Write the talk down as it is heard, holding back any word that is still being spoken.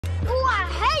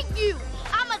hate you.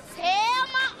 I'ma tell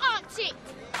my auntie.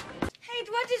 Hey,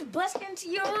 do I just bust into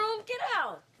your room? Get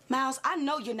out. Miles, I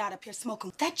know you're not up here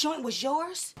smoking. That joint was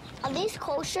yours? Are these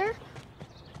kosher?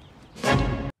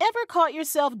 Ever caught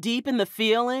yourself deep in the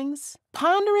feelings?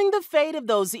 Pondering the fate of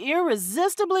those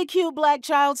irresistibly cute black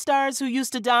child stars who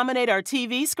used to dominate our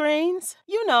TV screens?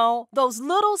 You know, those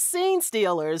little scene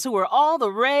stealers who were all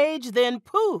the rage, then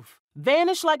poof,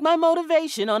 vanished like my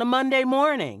motivation on a Monday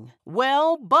morning.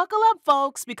 Well, buckle up,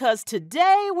 folks, because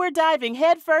today we're diving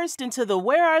headfirst into the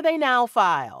Where Are They Now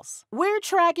files. We're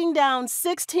tracking down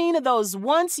 16 of those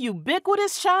once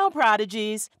ubiquitous child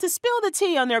prodigies to spill the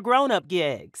tea on their grown-up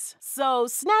gigs. So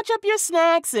snatch up your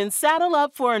snacks and saddle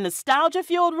up for a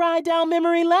nostalgia-fueled ride down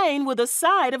memory lane with a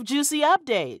side of juicy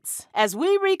updates as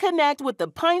we reconnect with the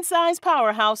pint-sized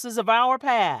powerhouses of our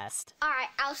past. All right,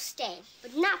 I'll stay,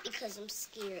 but not because I'm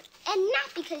scared. And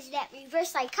not because of that reverse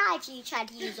psychology you tried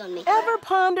to use on me. Ever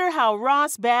ponder how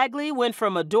Ross Bagley went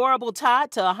from adorable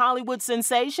tot to a Hollywood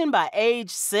sensation by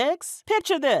age 6?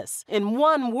 Picture this. In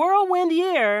one whirlwind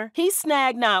year, he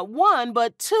snagged not one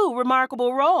but 2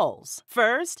 remarkable roles.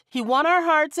 First, he won our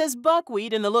hearts as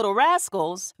Buckwheat in The Little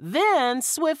Rascals, then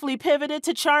swiftly pivoted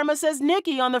to charm us as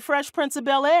Nicky on The Fresh Prince of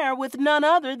Bel-Air with none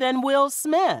other than Will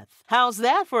Smith. How's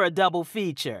that for a double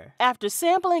feature? After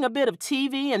sampling a bit of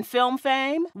TV and film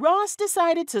fame, Ross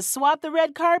decided to swap the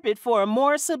red carpet for a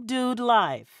more subdued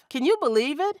life. Can you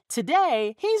believe it?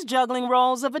 Today, he's juggling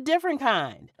roles of a different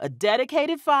kind. A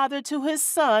dedicated father to his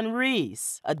son,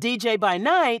 Reese. A DJ by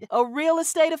night, a real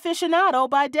estate aficionado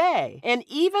by day, and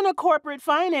even a corporate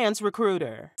finance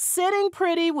recruiter. Sitting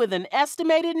pretty with an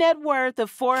estimated net worth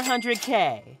of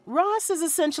 $400K. Ross is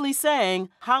essentially saying,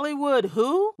 Hollywood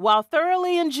who? While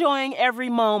thoroughly enjoying every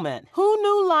moment. Who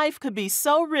knew life could be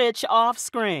so rich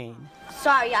off-screen?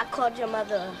 Sorry I called your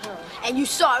mother a hoe. And you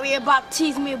sorry about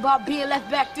teasing me about being left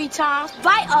back 3 times?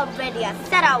 Bye already, I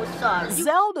said I was sorry.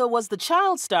 Zelda was the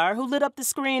child star who lit up the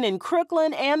screen in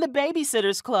Crooklyn and the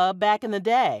Babysitters Club back in the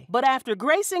day. But after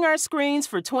gracing our screens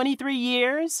for 23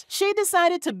 years, she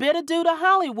decided to bid adieu to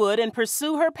Hollywood and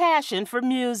pursue her passion for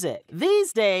music.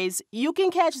 These days, you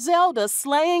can catch Zelda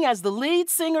slaying as the lead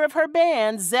singer of her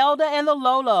band, Zelda and the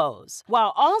Lolos,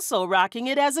 while also rocking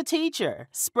it as a teacher,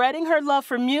 spreading her love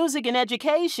for music and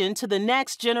education to the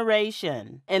next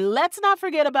generation. And let's not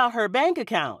forget about her bank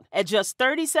account. At just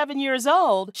 37 years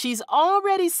old, she's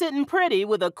already sitting pretty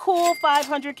with a cool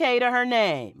 $500K to her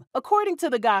name, according to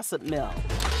the Gossip Mill.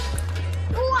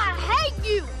 Ooh, I hate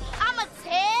you. I'ma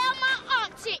tell my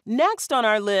auntie. Next on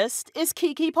our list is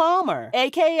Keke Palmer,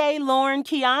 aka Lauren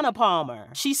Kiana Palmer.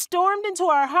 She stormed into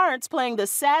our hearts playing the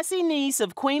sassy niece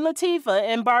of Queen Latifah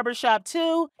in Barbershop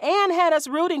 2 and had us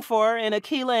rooting for her in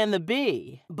Akeelah and the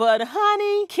Bee. But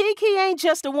honey, Keke ain't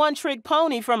just a one-trick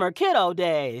pony from her kiddo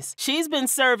days. She's been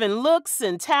serving looks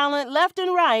and talent left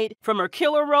and right, from her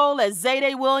killer role as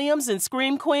Zayde Williams in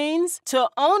Scream Queens to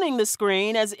owning the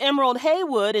screen as Emerald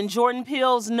Haywood in Jordan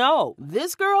Peele's No.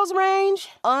 This girl's range?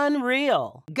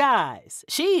 Unreal. Guys,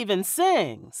 she even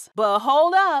sings. But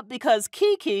hold up, because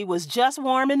Keke was just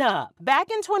warming up.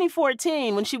 Back in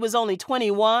 2014, when she was only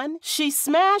 21, she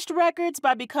smashed records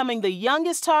by becoming the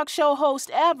youngest talk show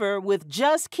host ever with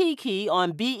Just Keke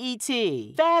on BET.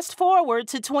 Fast forward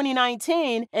to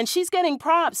 2019, and she's getting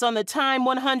props on the Time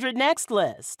 100 Next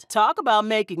list. Talk about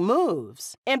making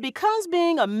moves. And because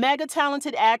being a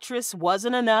mega-talented actress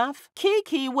wasn't enough,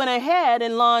 Keke went ahead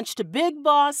and launched Big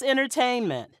Boss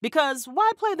Entertainment. Because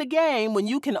why play the game when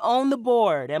you can own the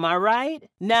board, am I right?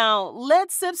 Now,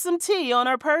 let's sip some tea on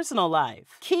her personal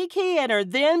life. Keke and her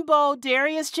then beau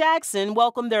Darius Jackson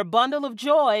welcomed their bundle of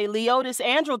joy, Leotis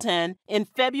Andrelton, in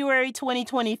February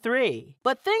 2023.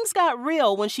 But things got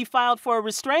real when she filed for a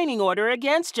restraining order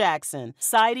against Jackson,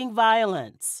 citing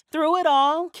violence. Through it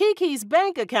all, Keke's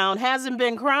bank account hasn't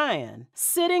been crying,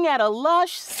 sitting at a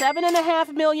lush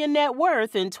 $7.5 million net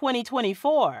worth in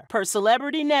 2024, per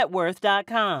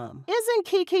CelebrityNetWorth.com. Isn't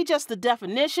Keke just the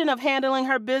definition of handling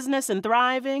her business and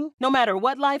thriving, no matter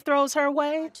what life throws her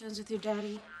way? Turns with your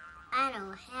daddy. I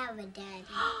don't have a daddy.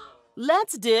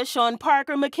 Let's dish on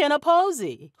Parker McKenna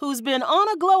Posey, who's been on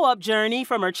a glow-up journey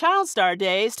from her child star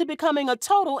days to becoming a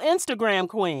total Instagram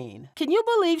queen. Can you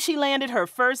believe she landed her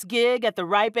first gig at the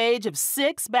ripe age of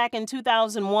 6 back in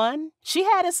 2001? She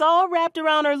had us all wrapped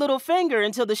around her little finger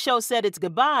until the show said its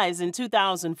goodbyes in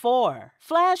 2004.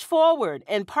 Flash forward,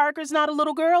 and Parker's not a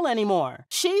little girl anymore.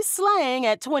 She's slaying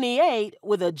at 28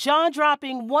 with a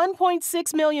jaw-dropping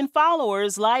 1.6 million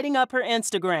followers lighting up her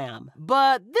Instagram.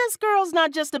 But this girl's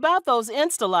not just about those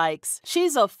Insta likes,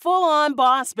 she's a full-on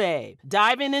boss babe,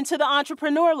 diving into the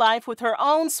entrepreneur life with her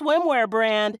own swimwear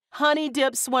brand, Honey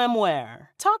Dip Swimwear.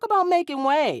 Talk about making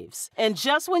waves. And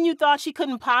just when you thought she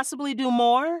couldn't possibly do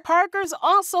more, Parker's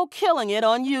also killing it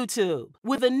on YouTube.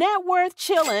 With a net worth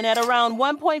chilling at around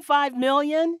 $1.5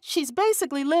 million, she's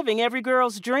basically living every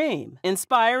girl's dream.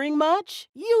 Inspiring much?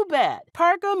 You bet.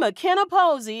 Parker McKenna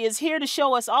Posey is here to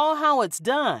show us all how it's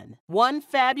done, one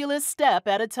fabulous step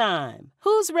at a time.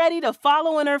 Who's ready to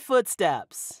follow in her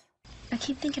footsteps? I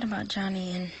keep thinking about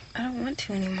Johnny, and I don't want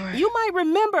to anymore. You might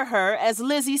remember her as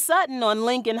Lizzie Sutton on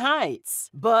Lincoln Heights,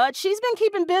 but she's been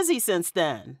keeping busy since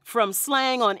then. From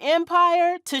slaying on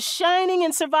Empire to shining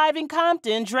and surviving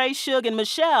Compton, Dre, Suge, and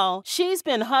Michelle, she's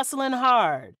been hustling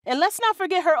hard. And let's not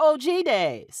forget her OG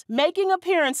days, making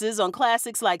appearances on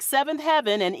classics like Seventh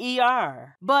Heaven and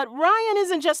ER. But Ryan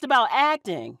isn't just about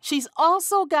acting. She's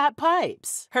also got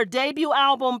pipes. Her debut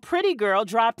album, Pretty Girl,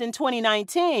 dropped in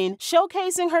 2019,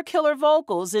 showcasing her killer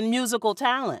vocals and musical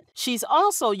talent. She's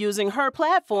also using her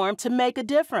platform to make a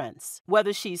difference.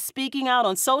 Whether she's speaking out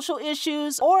on social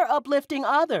issues or uplifting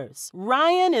others,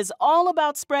 Ryan is all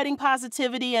about spreading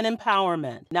positivity and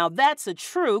empowerment. Now that's a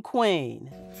true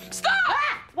queen. Stop!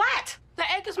 Ah, what?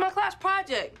 The egg is my class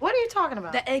project. What are you talking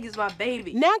about? The egg is my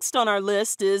baby. Next on our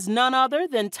list is none other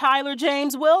than Tyler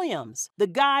James Williams, the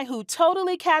guy who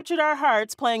totally captured our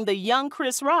hearts playing the young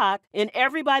Chris Rock in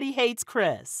Everybody Hates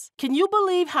Chris. Can you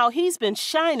believe how he's been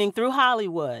shining through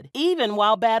Hollywood, even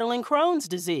while battling Crohn's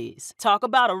disease? Talk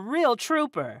about a real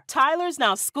trooper. Tyler's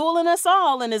now schooling us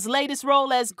all in his latest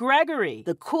role as Gregory,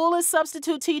 the coolest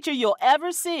substitute teacher you'll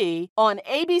ever see on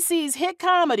ABC's hit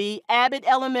comedy, Abbott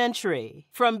Elementary.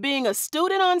 From being a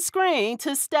student on screen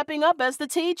to stepping up as the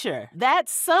teacher.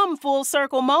 That's some full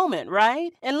circle moment,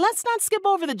 right? And let's not skip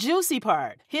over the juicy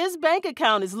part. His bank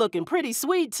account is looking pretty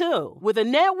sweet too, with a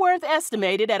net worth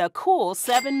estimated at a cool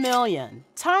 $7 million.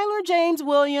 Tyler James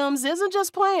Williams isn't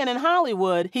just playing in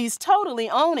Hollywood, he's totally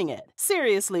owning it.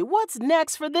 Seriously, what's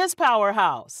next for this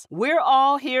powerhouse? We're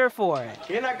all here for it.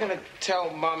 You're not gonna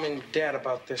tell Mom and Dad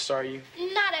about this, are you?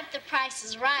 Not if the price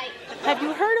is right. Have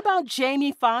you heard about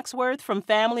Jamie Foxworth from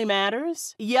Family Matters?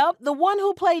 Yep, the one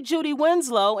who played Judy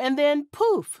Winslow and then,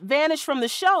 poof, vanished from the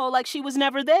show like she was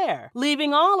never there,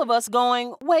 leaving all of us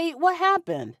going, wait, what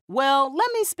happened? Well, let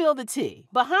me spill the tea.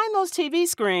 Behind those TV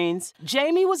screens,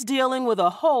 Jamie was dealing with a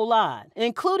whole lot,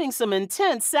 including some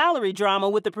intense salary drama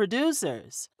with the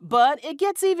producers. But it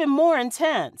gets even more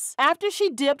intense. After she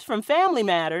dipped from Family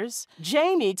Matters,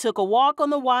 Jamie took a walk on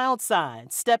the wild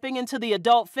side, stepping into the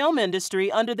adult film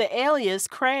industry under the alias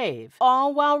Crave,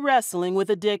 all while wrestling with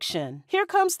addiction. Here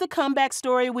comes the comeback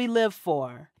story we live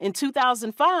for. In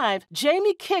 2005,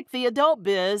 Jamie kicked the adult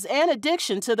biz and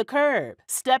addiction to the curb,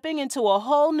 stepping into a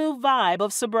whole new vibe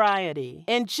of sobriety.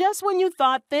 And just when you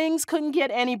thought things couldn't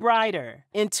get any brighter,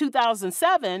 in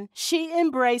 2007, she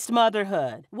embraced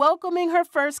motherhood, welcoming her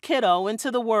first kiddo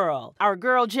into the world. Our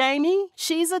girl Jamie,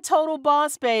 she's a total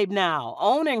boss babe now,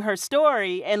 owning her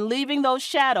story and leaving those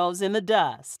shadows in the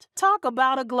dust. Talk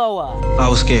about a glow up. I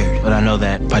was scared, but I know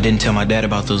that if I didn't tell my dad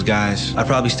about those guys, I'd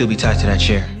probably still be tied to that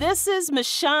chair. This is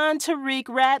Michonne Tariq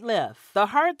Ratliff, the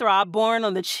heartthrob born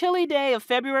on the chilly day of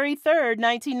February 3rd,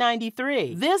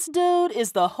 1993. This dude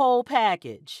is the whole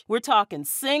package. We're talking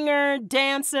singer,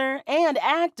 dancer, and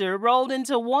actor rolled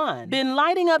into one. Been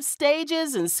lighting up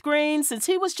stages and screens since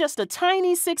he was just a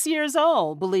tiny 6 years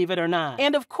old, believe it or not.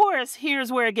 And of course,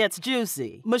 here's where it gets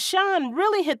juicy. Michonne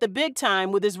really hit the big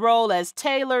time with his role as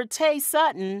Taylor Tay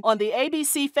Sutton on the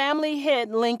ABC family hit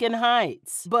Lincoln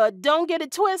Heights. But don't get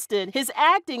it twisted, his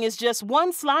acting is just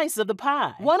one slice of the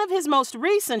pie. One of his most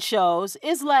recent shows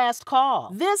is Last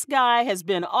Call. This guy has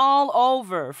been all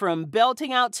over, from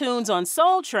belting out tunes on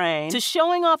Soul Train to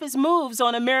showing off his moves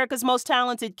on America's Most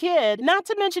Talented Kid, not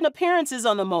to mention appearances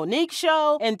on The Monique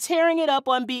Show and tearing it up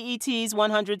on BET's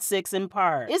 106 in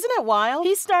Park. Isn't it wild?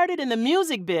 He started in the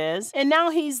music biz, and now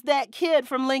he's that kid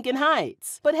from Lincoln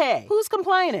Heights. But hey, who's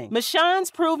complaining?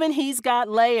 Michonne's proven he's got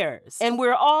layers, and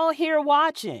we're all here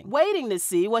watching, waiting to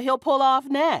see what he'll pull off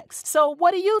next. So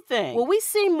what do you think? Will we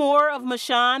see more of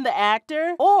Michonne the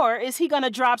actor, or is he gonna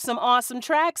drop some awesome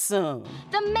tracks soon?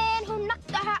 The man who knocked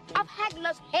the hat off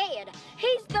Hagler's head.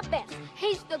 He's the best.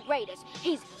 He's the greatest.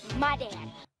 He's my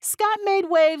dad. Scott made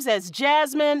waves as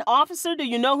Jasmine. Officer, do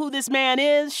you know who this man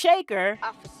is? Shaker.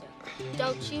 Officer,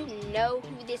 Don't you know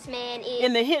who this man is?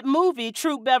 In the hit movie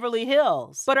Troop Beverly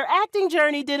Hills. But her acting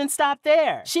journey didn't stop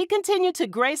there. She continued to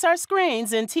grace our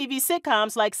screens in TV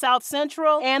sitcoms like South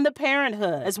Central and The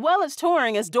Parenthood, as well as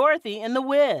touring as Dorothy in The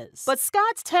Wiz. But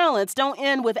Scott's talents don't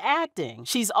end with acting.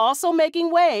 She's also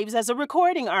making waves as a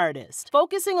recording artist,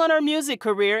 focusing on her music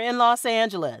career in Los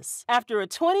Angeles. After a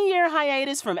 20-year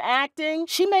hiatus from acting,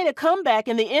 she made a comeback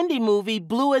in the indie movie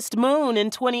Bluest Moon in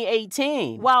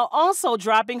 2018, while also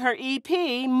dropping her EP,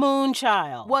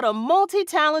 Moonchild. What a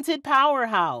multi-talented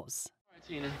powerhouse.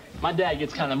 My dad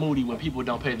gets kind of moody when people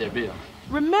don't pay their bill.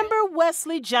 Remember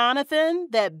Wesley Jonathan,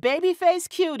 that baby-faced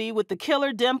cutie with the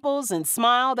killer dimples and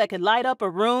smile that could light up a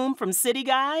room from City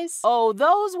Guys? Oh,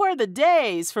 those were the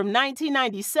days from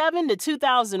 1997 to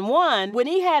 2001 when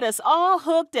he had us all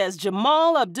hooked as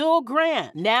Jamal Abdul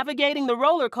Grant, navigating the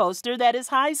roller coaster that is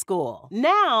high school.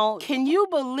 Now, can you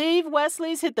believe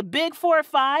Wesley's hit the big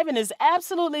 4-5 and is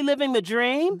absolutely living the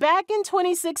dream? Back in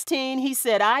 2016, he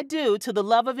said I do to the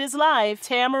love of his life,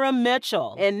 Tamara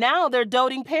Mitchell, and now they're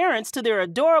doting parents to their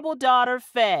adorable daughter,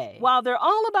 Faye. While they're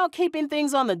all about keeping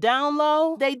things on the down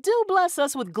low, they do bless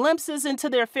us with glimpses into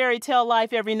their fairy tale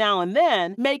life every now and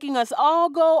then, making us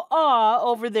all go awe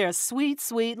over their sweet,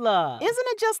 sweet love. Isn't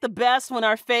it just the best when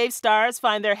our fave stars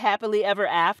find their happily ever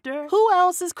after? Who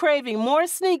else is craving more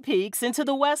sneak peeks into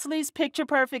the Wesley's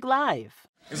picture-perfect life?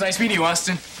 It's nice meeting you,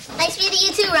 Austin. Nice meeting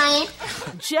you too, Ryan.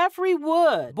 Jeffrey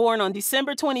Wood, born on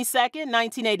December 22nd,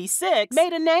 1986,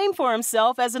 made a name for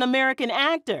himself as an American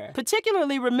actor,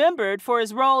 particularly remembered for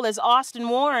his role as Austin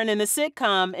Warren in the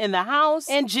sitcom In the House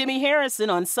and Jimmy Harrison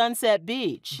on Sunset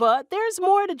Beach. But there's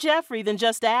more to Jeffrey than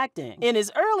just acting. In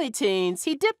his early teens,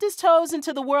 he dipped his toes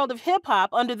into the world of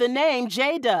hip-hop under the name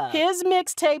J-Dub. His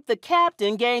mixtape The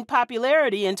Captain gained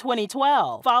popularity in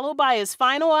 2012, followed by his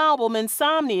final album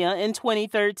Insomnia in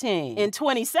 2013. In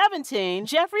 2017,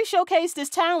 Jeffrey showcased his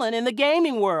talent in the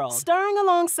gaming world, starring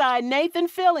alongside Nathan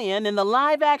Fillion in the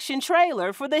live-action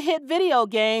trailer for the hit video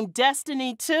game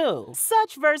Destiny 2.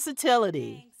 Such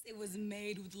versatility. It was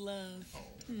made with love.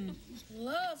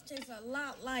 Love tastes a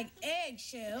lot like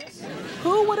eggshells.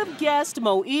 Who would have guessed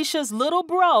Moesha's little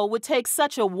bro would take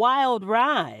such a wild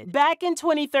ride? Back in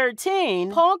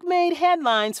 2013, Polk made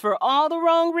headlines for all the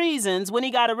wrong reasons when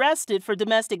he got arrested for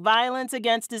domestic violence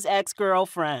against his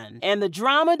ex-girlfriend. And the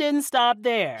drama didn't stop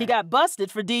there. He got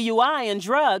busted for DUI and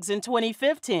drugs in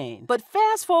 2015. But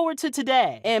fast forward to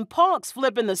today, and Polk's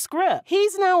flipping the script.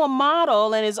 He's now a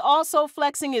model and is also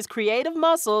flexing his creative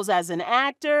muscles as an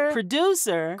actor,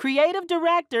 producer, creative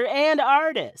director, and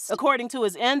artist, according to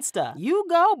his Insta. You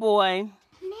go, boy.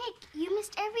 Nick, you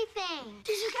missed everything.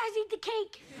 Did you guys eat the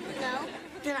cake? No.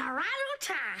 Then I right on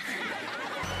time.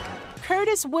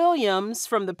 Curtis Williams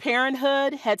from The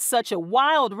Parenthood had such a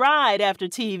wild ride after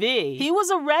TV. He was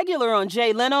a regular on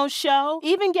Jay Leno's show,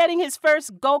 even getting his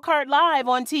first go-kart live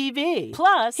on TV.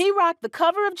 Plus, he rocked the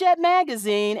cover of Jet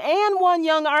magazine and won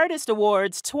Young Artist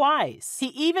Awards twice. He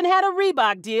even had a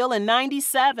Reebok deal in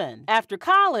 '97. After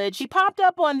college, he popped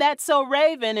up on That's So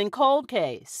Raven and Cold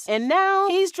Case. And now,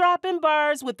 he's dropping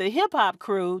bars with the hip-hop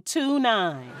crew 2-9.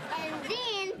 And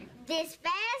then this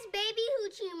fast baby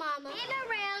hoochie mama in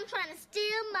around trying to steal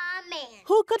my man.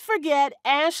 Who could forget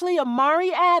Ashley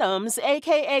Amari Adams,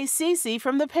 a.k.a. Cece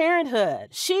from The Parenthood?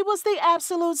 She was the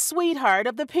absolute sweetheart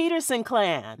of the Peterson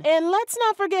clan. And let's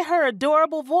not forget her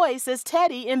adorable voice as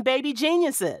Teddy in Baby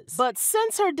Geniuses. But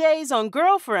since her days on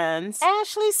Girlfriends,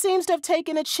 Ashley seems to have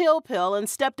taken a chill pill and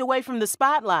stepped away from the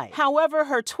spotlight. However,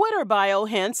 her Twitter bio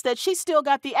hints that she still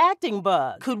got the acting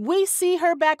bug. Could we see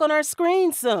her back on our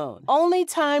screen soon? Only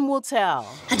time will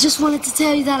tell. I just wanted to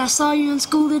tell you that I saw you in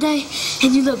school today,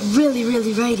 and you look really,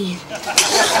 really radiant.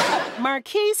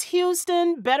 Marquise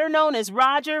Houston, better known as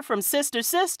Roger from Sister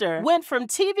Sister, went from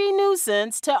TV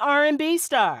nuisance to R&B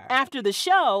star. After the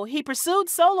show, he pursued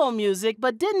solo music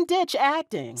but didn't ditch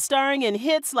acting, starring in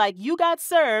hits like You Got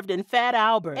Served and Fat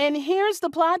Albert. And here's the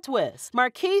plot twist.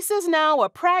 Marquise is now a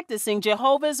practicing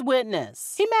Jehovah's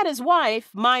Witness. He met his wife,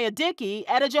 Maya Dickey,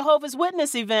 at a Jehovah's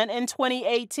Witness event in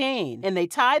 2018, and they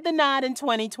tied the knot in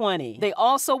 2020. They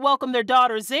also welcomed their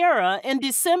daughter Zara in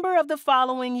December of the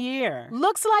following year.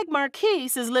 Looks like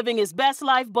Marquise is living his best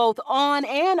life both on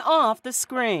and off the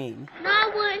screen. No,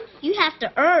 I wouldn't. You have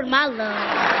to earn my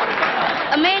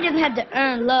love. A man doesn't have to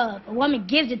earn love. A woman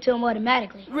gives it to him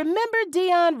automatically. Remember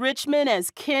Dion Richmond as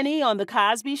Kenny on The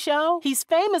Cosby Show? He's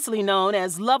famously known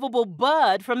as Lovable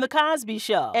Bud from The Cosby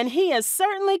Show, and he has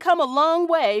certainly come a long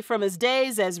way from his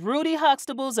days as Rudy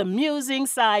Huxtable's amusing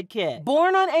sidekick.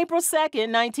 Born on April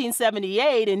 2nd,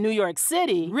 1978 in New York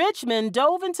City, Richmond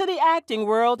dove into the acting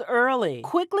world early,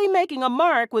 quickly making a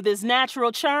mark with his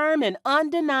natural charm and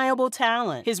undeniable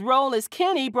talent. His role as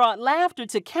Kenny brought laughter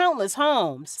to countless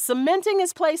homes, cementing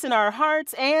his place in our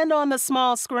hearts and on the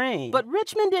small screen. But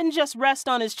Richmond didn't just rest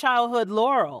on his childhood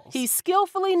laurels. He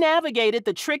skillfully navigated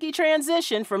the tricky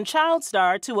transition from child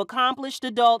star to accomplished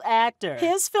adult actor.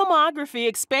 His filmography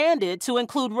expanded to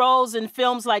include roles in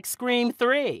films like Scream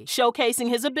 3, showcasing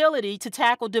his ability to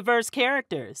tackle diverse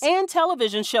characters, and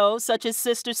television shows such as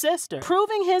Sister Sister,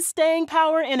 proving his staying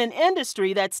power in an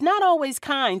industry that's not always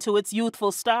kind to its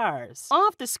youthful stars.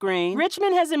 Off the screen,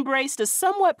 Richmond has embraced a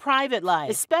somewhat private life,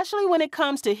 especially when it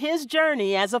comes to his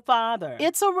journey as a father.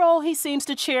 It's a role he seems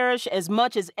to cherish as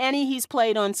much as any he's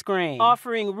played on screen,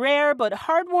 offering rare but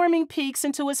heartwarming peeks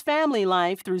into his family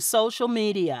life through social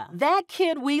media. That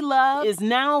kid we love is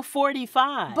now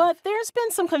 45, but there's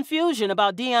been some confusion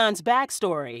about Deon's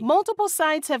backstory. Multiple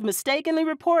sites have mistakenly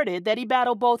reported that he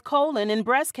battled both colon and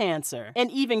breast cancer, and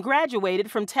even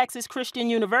graduated from Texas Christian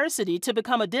University to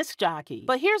become a disc jockey.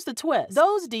 But here's the twist.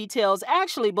 Those details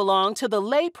actually belong to the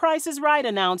late Price is Right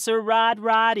announcer Rod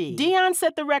Roddy. Deon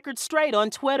set the record straight on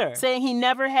Twitter, saying he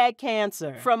never had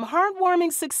cancer. From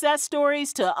heartwarming success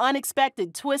stories to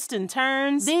unexpected twists and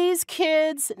turns, these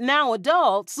kids, now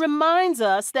adults, reminds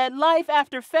us that life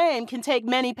after fame can take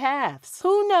many paths.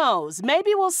 Who knows?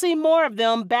 Maybe we'll see more of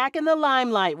them back in the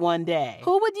limelight one day.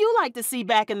 Who would you like to see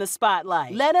back in the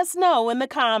spotlight? Let us know in the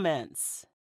comments.